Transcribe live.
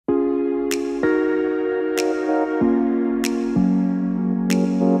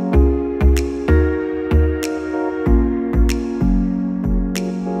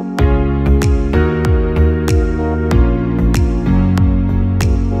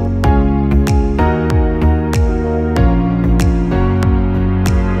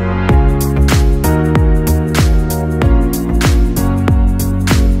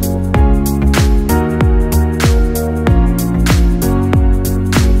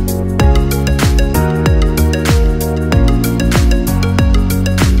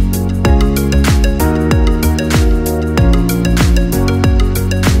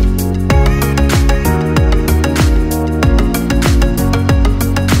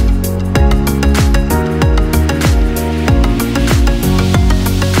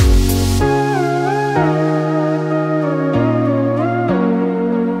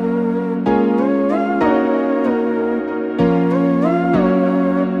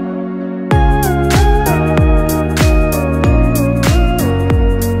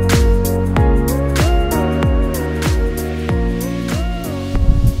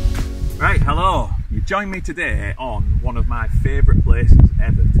join me today on one of my favourite places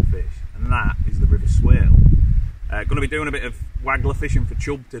ever to fish, and that is the River Swale. Going to be doing a bit of waggler fishing for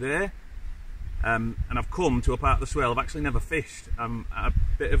chub today, and I've come to a part of the Swale I've actually never fished. I'm at a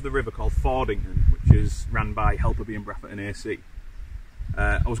bit of the river called Fordington, which is ran by Helperby and Brafferton AC.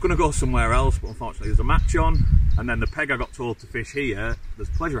 I was going to go somewhere else, but unfortunately there's a match on, and then the peg I got told to fish here, there's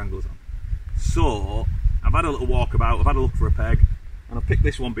pleasure anglers on. So I've had a little walk about, I've had a look for a peg, and I've picked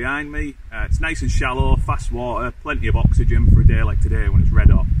this one behind me. It's nice and shallow, fast water, plenty of oxygen for a day like today when it's red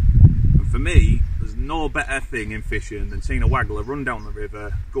hot. And for me, there's no better thing in fishing than seeing a waggler run down the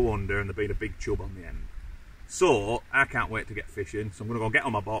river, go under, and there being a big chub on the end. So I can't wait to get fishing, so I'm going to go get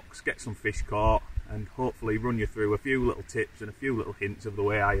on my box, get some fish caught, and hopefully run you through a few little tips and a few little hints of the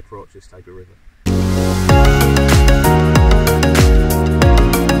way I approach this type of river.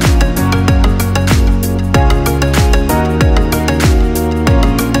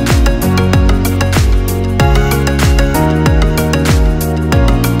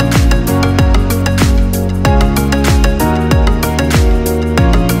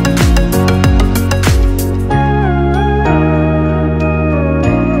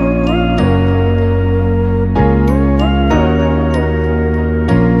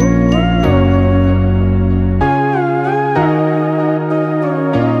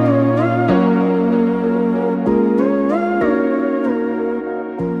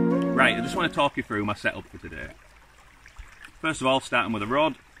 Talk you through my setup for today. First of all, starting with a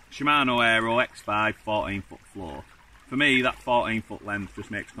rod, Shimano Aero X5 14-foot float. For me, that 14-foot length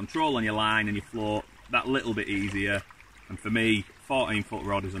just makes control on your line and your float that little bit easier, and for me, 14-foot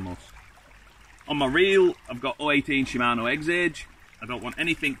rod is a must. On my reel, I've got 018 Shimano Eggs Age. I don't want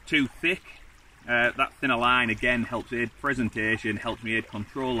anything too thick. That thinner line again helps aid presentation, helps me aid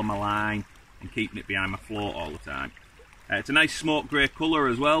control on my line and keeping it behind my float all the time. It's a nice smoke grey colour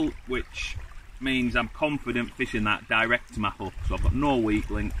as well, which means I'm confident fishing that direct to my hook, so I've got no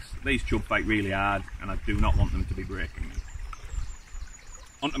weak links. These chub fight really hard and I do not want them to be breaking me.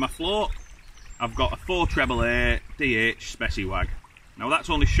 Onto my float, I've got a 4 treble A DH Speci Wag. Now that's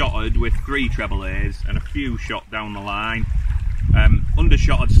only shotted with 3 treble A's and a few shot down the line.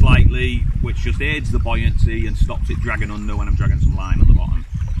 Undershotted slightly, which just aids the buoyancy and stops it dragging under when I'm dragging some line on the bottom.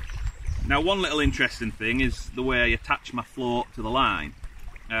 Now one little interesting thing is the way I attach my float to the line.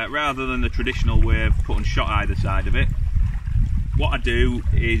 Rather than the traditional way of putting shot either side of it, what I do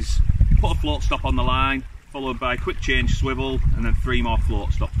is put a float stop on the line, followed by a quick change swivel, and then 3 more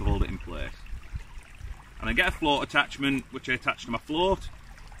float stops to hold it in place. And I get a float attachment which I attach to my float,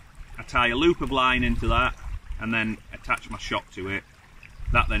 I tie a loop of line into that, and then attach my shot to it.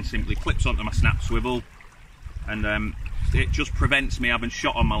 That then simply clips onto my snap swivel, and it just prevents me having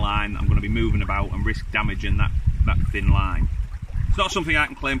shot on my line. I'm going to be moving about and risk damaging that thin line. It's not something I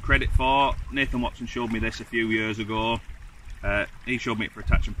can claim credit for. Nathan Watson showed me this a few years ago. He showed me it for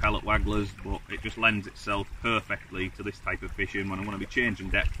attaching pellet wagglers, but it just lends itself perfectly to this type of fishing when I'm going to be changing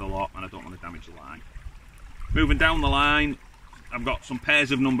depth a lot and I don't want to damage the line. Moving down the line, I've got some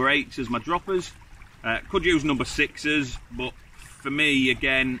pairs of number 8s as my droppers. Could use number 6s, but for me,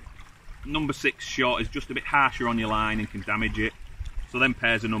 again, number 6 shot is just a bit harsher on your line and can damage it. So then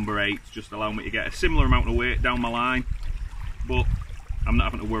pairs of number 8s just allow me to get a similar amount of weight down my line, but I'm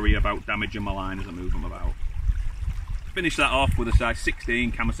not having to worry about damaging my line as I move them about. Finish that off with a size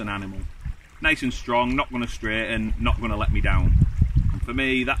 16 Camerson Animal. Nice and strong, not going to straighten, not going to let me down. And for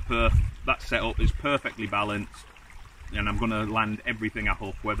me, that setup is perfectly balanced, and I'm going to land everything I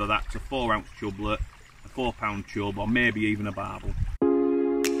hook, whether that's a 4-ounce chublet, a 4-pound chub, or maybe even a barbel.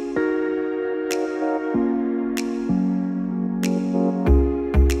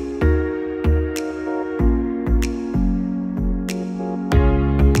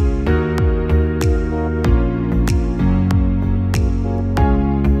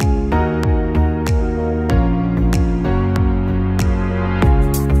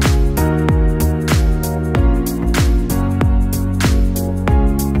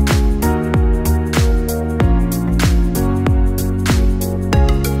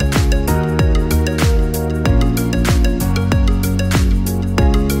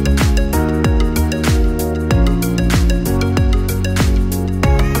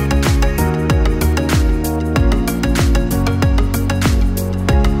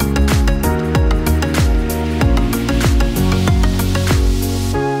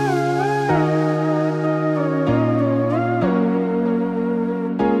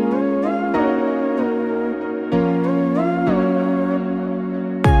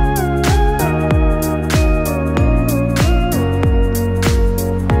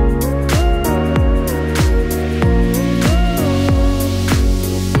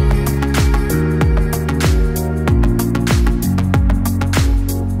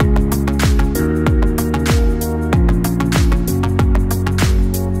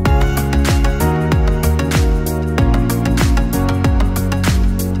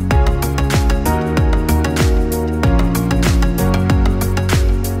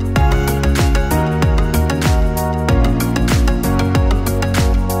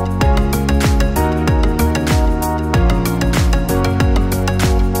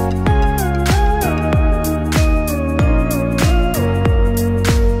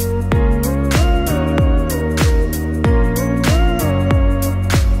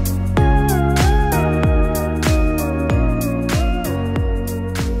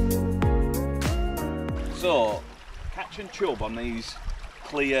 these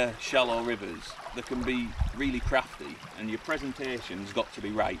clear, shallow rivers, they can be really crafty, and your presentation's got to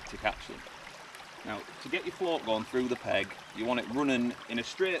be right to catch them. Now, to get your float going through the peg, you want it running in a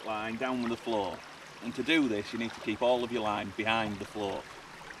straight line down with the float. And to do this, you need to keep all of your line behind the float.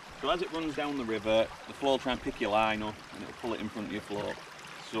 So as it runs down the river, the float will try and pick your line up and it'll pull it in front of your float.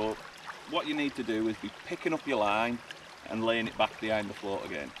 So what you need to do is be picking up your line and laying it back behind the float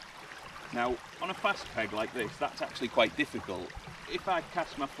again. Now, on a fast peg like this, that's actually quite difficult. If I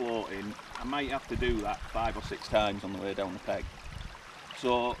cast my float in, I might have to do that 5 or 6 times on the way down the peg.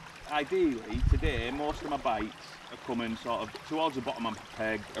 So ideally, today, most of my bites are coming sort of towards the bottom of my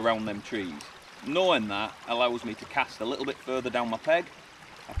peg, around them trees. Knowing that allows me to cast a little bit further down my peg.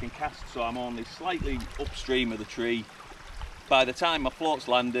 I can cast so I'm only slightly upstream of the tree. By the time my float's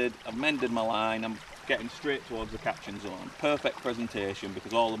landed, I've mended my line, I'm getting straight towards the catching zone. Perfect presentation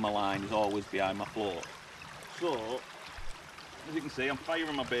because all of my line is always behind my float. So, as you can see, I'm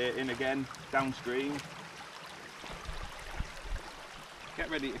firing my bait in again, downstream.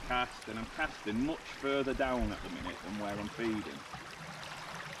 Get ready to cast, and I'm casting much further down at the minute than where I'm feeding.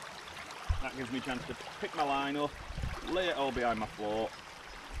 That gives me a chance to pick my line up, lay it all behind my float,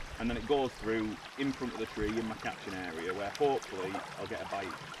 and then it goes through in front of the tree in my catching area where hopefully I'll get a bite.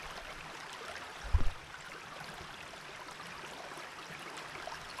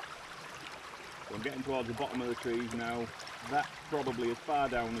 So I'm getting towards the bottom of the trees now. That's probably as far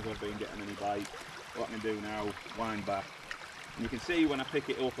down as I've been getting any bite. What I can do now, wind back. And you can see when I pick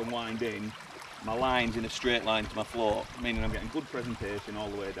it up and wind in, my line's in a straight line to my float, meaning I'm getting good presentation all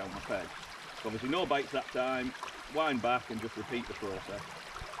the way down my peg. So obviously no bites that time, wind back and just repeat the process.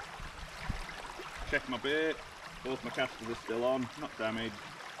 Check my bait, both my casters are still on, not damaged.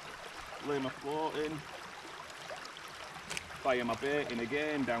 Lay my float in, fire my bait in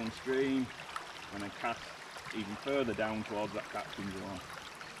again downstream, and then cast even further down towards that catching zone.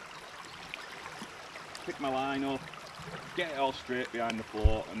 Pick my line up, get it all straight behind the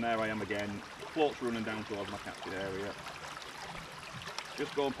float, and there I am again. The float's running down towards my catching area.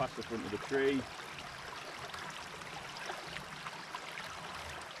 Just going past the front of the tree.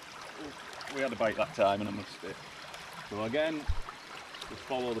 We had a bite that time and I missed it. So again, just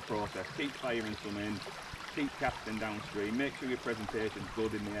follow the process. Keep firing some in, keep casting downstream, make sure your presentation's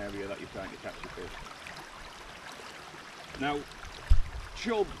good in the area that you're trying to catch your fish. Now,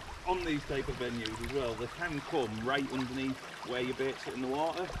 chub on these type of venues as well, they can come right underneath where your bait's hitting the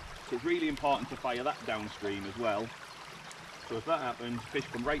water. So it's really important to fire that downstream as well. So if that happens, fish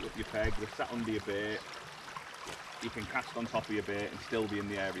come right up your peg, they're sat under your bait, you can cast on top of your bait and still be in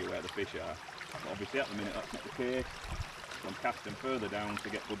the area where the fish are. But obviously at the minute that's not the case, so I'm casting further down to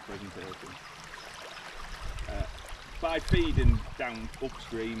get good presentation. By feeding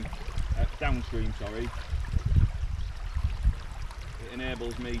downstream, it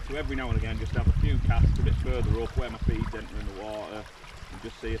enables me to every now and again just have a few casts a bit further up where my feed's entering the water and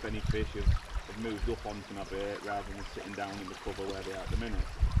just see if any fish have moved up onto my bait rather than sitting down in the cover where they are at the minute.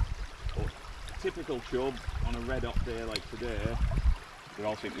 But typical chub on a red hot day like today, they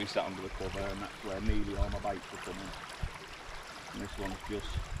all seem to be sat under the cover, and that's where nearly all my bites are coming. And this one's just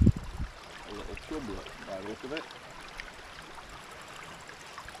a little chublet by the look of it.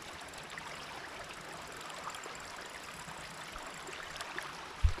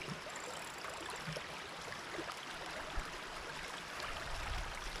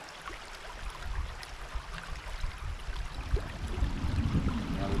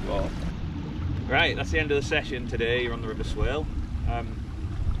 Right, that's the end of the session today. You're on the River Swale. A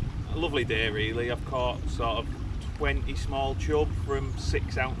lovely day really. I've caught sort of 20 small chub from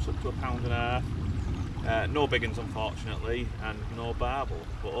 6 ounce up to a £1.5. No big ones unfortunately, and no barbel,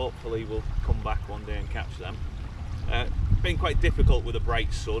 but hopefully we'll come back one day and catch them. Been quite difficult with a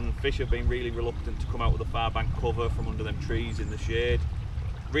bright sun. Fish have been really reluctant to come out of the far bank cover from under them trees in the shade.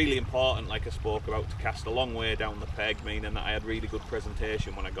 Really important, like I spoke about, to cast a long way down the peg, meaning that I had really good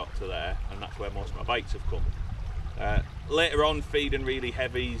presentation when I got to there, and that's where most of my bites have come. Later on, feeding really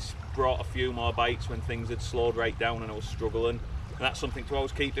heavies brought a few more bites when things had slowed right down and I was struggling, and that's something to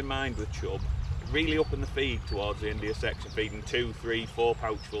always keep in mind with chub. Really upping the feed towards the end of your section, feeding 2, 3, 4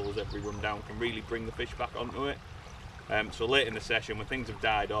 pouchfuls every run down can really bring the fish back onto it. So late in the session, when things have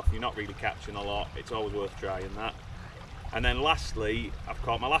died off, you're not really catching a lot, it's always worth trying that. And then lastly, I've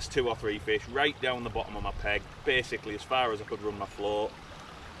caught my last 2 or 3 fish right down the bottom of my peg, basically as far as I could run my float.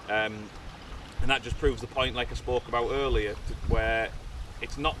 And that just proves the point, like I spoke about earlier, where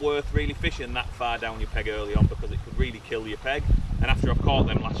it's not worth really fishing that far down your peg early on because it could really kill your peg. And after I've caught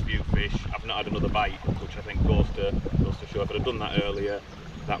them last few fish, I've not had another bite, which I think goes to show if I'd have done that earlier,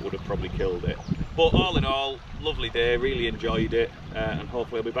 that would have probably killed it. But all in all, lovely day, really enjoyed it, and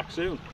hopefully I'll be back soon.